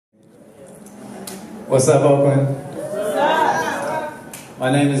What's up, Oakland? My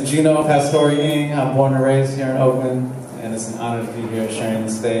name is Gino Pastori-Ng. I'm born and raised here in Oakland, and it's an honor to be here sharing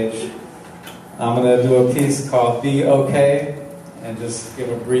the stage. I'm going to do a piece called Be Okay, and just give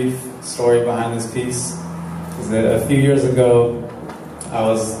a brief story behind this piece. A few years ago, I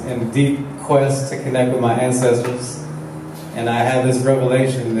was in a deep quest to connect with my ancestors, and I had this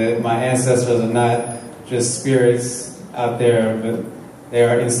revelation that my ancestors are not just spirits out there, but they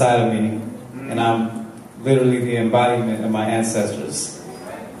are inside of me, and I'm literally the embodiment of my ancestors.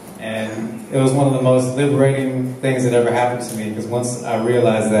 And it was one of the most liberating things that ever happened to me, because once I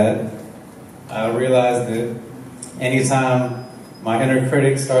realized that anytime my inner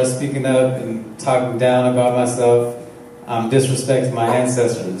critic starts speaking up and talking down about myself, I'm disrespecting my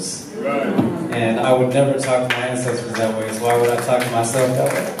ancestors. Right. And I would never talk to my ancestors that way, so why would I talk to myself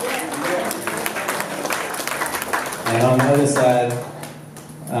that way? And on the other side,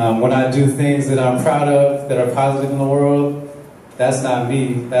 when I do things that I'm proud of, that are positive in the world, that's not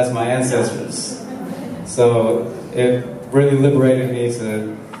me, that's my ancestors. So it really liberated me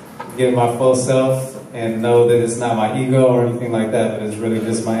to get my full self and know that it's not my ego or anything like that, but it's really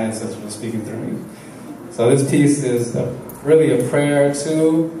just my ancestors speaking through me. So this piece is really a prayer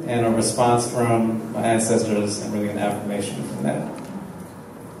to and a response from my ancestors, and really an affirmation from that.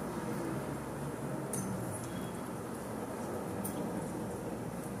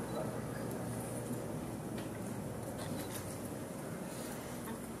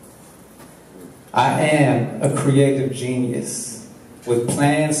 I am a creative genius with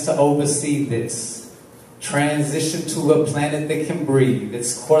plans to oversee this transition to a planet that can breathe.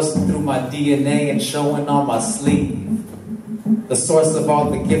 It's coursing through my DNA and showing on my sleeve. The source of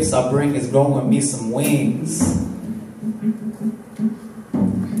all the gifts I bring is growing me some wings,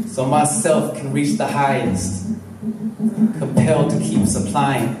 so myself can reach the highest, compelled to keep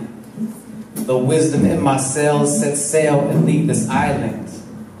supplying. The wisdom in my cells set sail and leave this island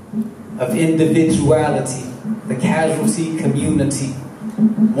of individuality, the casualty community.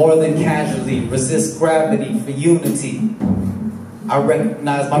 More than casually, resist gravity for unity. I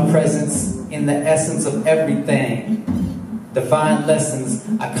recognize my presence in the essence of everything. Divine lessons,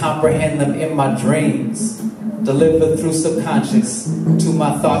 I comprehend them in my dreams, delivered through subconscious to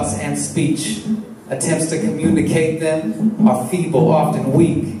my thoughts and speech. Attempts to communicate them are feeble, often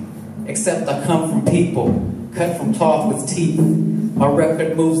weak, except I come from people, cut from cloth with teeth. My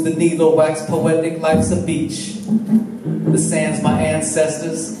record moves the needle, wax poetic, life's a beach. The sand's my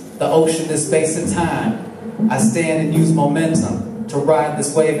ancestors, the ocean is space and time. I stand and use momentum to ride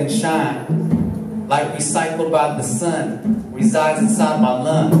this wave and shine. Light recycled by the sun resides inside my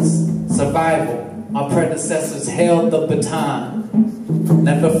lungs. Survival, my predecessors held the baton.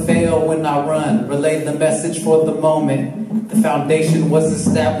 Never fail when I run, relay the message for the moment. The foundation was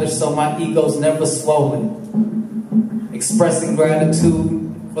established so my ego's never swollen. Expressing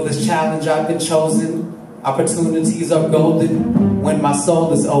gratitude for this challenge I've been chosen. Opportunities are golden when my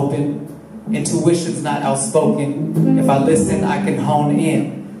soul is open. Intuition's not outspoken. If I listen, I can hone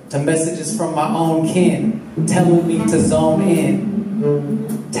in to messages from my own kin, telling me to zone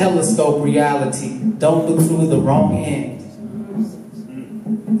in. Telescope reality, don't look through the wrong end,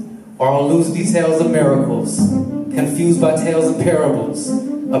 or I'll lose details of miracles, confused by tales and parables,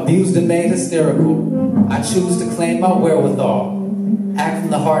 abused and made hysterical. I choose to claim my wherewithal. Act from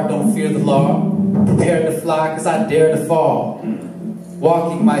the heart, don't fear the law. Prepare to fly, cause I dare to fall.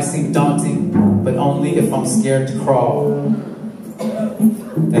 Walking might seem daunting, but only if I'm scared to crawl.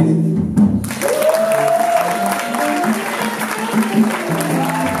 Thank you.